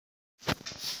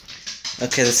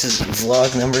Okay, this is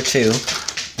vlog number 2.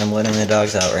 I'm letting the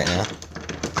dogs out right now.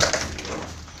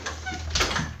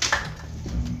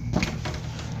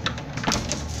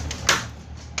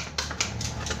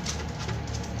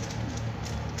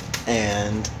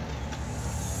 And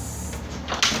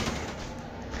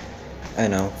I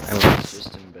know, I was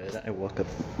just in bed. I woke up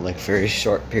like a very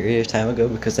short period of time ago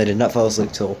because I did not fall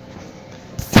asleep till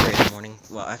 3 in the morning.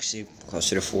 Well, actually,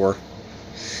 closer to 4.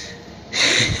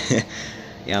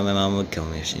 Yeah, my mom would kill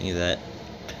me if she knew that.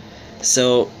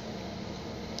 So,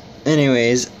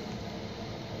 anyways,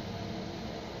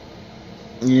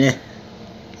 yeah,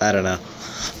 I don't know.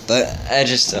 But I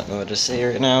just don't know what to say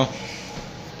right now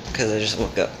because I just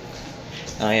woke up.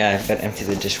 Oh yeah, I've got to empty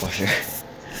the dishwasher.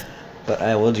 But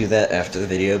I will do that after the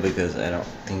video because I don't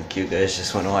think you guys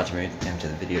just want to watch me empty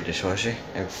the video dishwasher.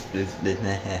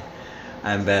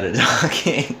 I'm bad at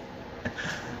talking.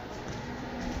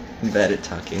 I'm bad at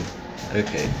talking.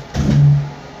 Okay.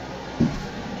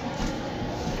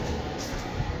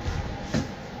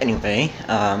 Anyway,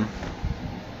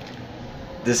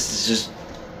 this is just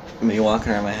me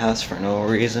walking around my house for no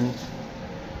reason.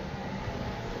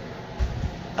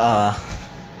 Yeah,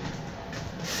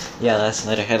 last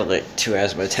night I had like 2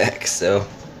 asthma attacks, so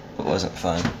it wasn't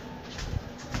fun.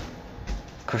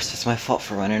 Of course, it's my fault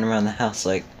for running around the house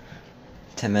like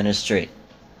 10 minutes straight.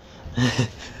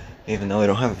 Even though I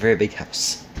don't have a very big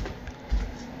house.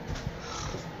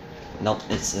 Nope,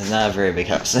 it's not a very big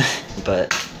house,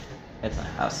 but it's a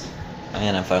house.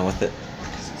 And I'm fine with it.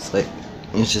 It's like,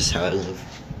 it's just how I live.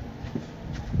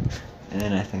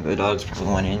 And I think the dogs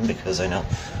probably went in because I know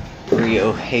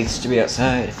Rio hates to be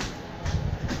outside.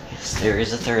 Yes, there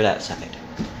is a third outside.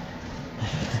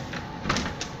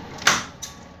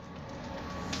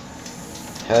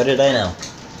 How did I know?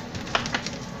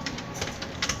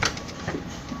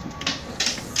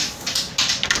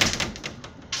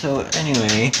 So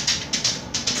anyway,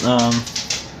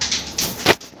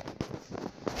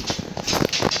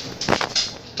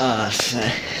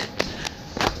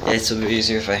 it would be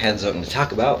easier if I had something to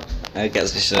talk about. I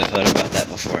guess I should have thought about that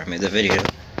before I made the video.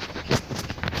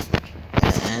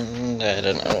 And I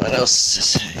don't know what else to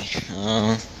say.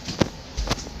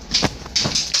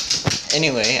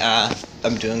 Anyway,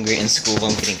 I'm doing great in school.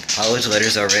 I'm getting college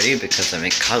letters already because I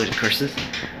make college courses.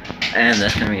 And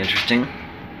that's gonna be interesting.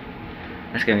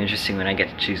 That's gonna be interesting when I get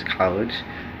to choose college.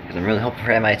 Because I'm really hoping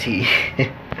for MIT.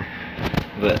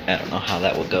 But I don't know how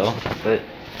that will go. But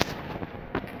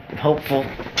I'm hopeful.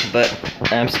 But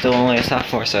I'm still only a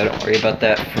sophomore, so I don't worry about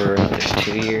that for another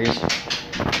 2 years.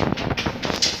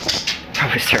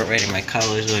 Probably start writing my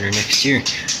college letter next year.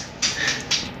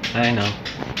 I know.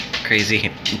 Crazy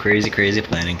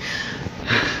planning.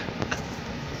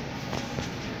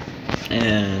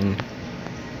 And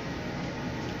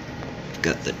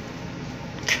got the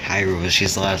Cairo,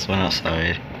 she's the last one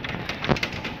outside.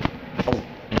 Oh,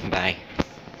 and bye.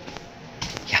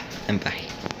 Yeah, and bye.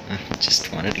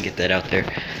 Just wanted to get that out there.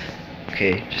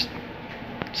 Okay, just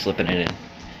slipping it in.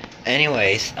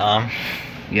 Anyways, yeah,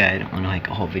 I don't want to make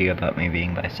a whole video about me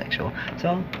being bisexual,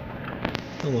 so,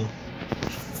 oh well.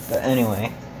 But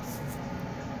anyway,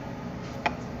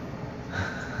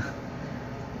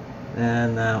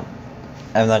 and I'm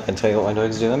not gonna tell you what my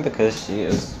dog's doing because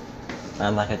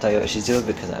I'm not gonna tell you what she's doing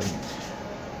because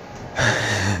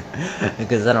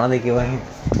because I don't think you want.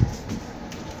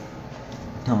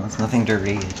 No, it's nothing to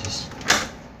read. It's just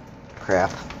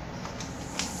crap.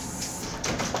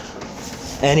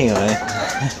 Anyway,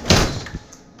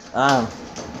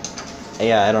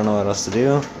 yeah, I don't know what else to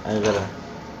do. I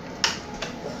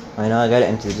know I gotta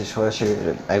empty the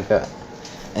dishwasher.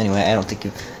 Anyway, I don't think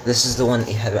you. This is the one that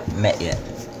you haven't met yet.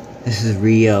 This is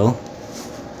Rio.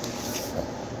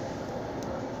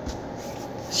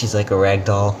 She's like a rag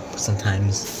doll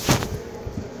sometimes.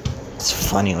 It's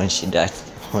funny when she does that.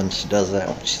 When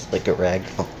she's like a rag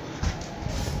doll.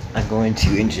 I'm going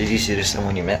to introduce you to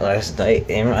someone you met last night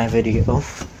in my video.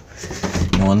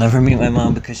 You will never meet my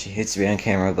mom because she hates to be on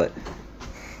camera, but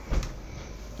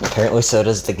apparently so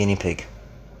does the guinea pig.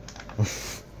 Well,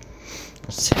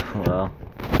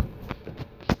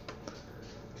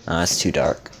 it's too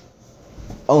dark.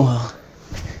 Oh well.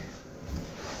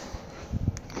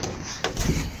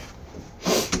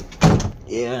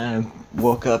 Yeah, I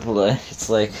woke up, it's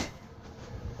like,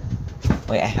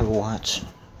 wait, I have a watch.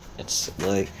 It's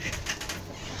like,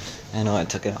 I know I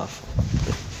took it off.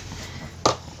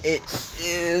 It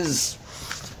is,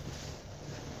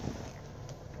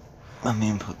 let me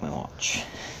unplug my watch.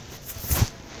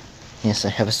 Yes, I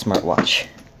have a smartwatch.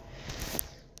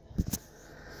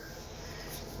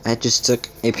 I just took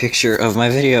a picture of my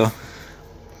video.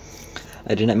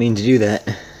 I did not mean to do that.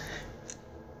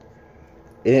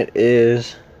 It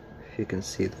is, if you can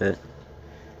see that,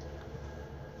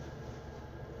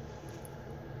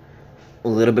 a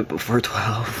little bit before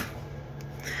 12.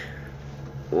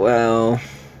 Well,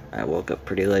 I woke up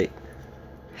pretty late.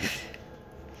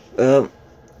 Well,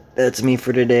 that's me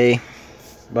for today.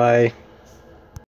 Bye.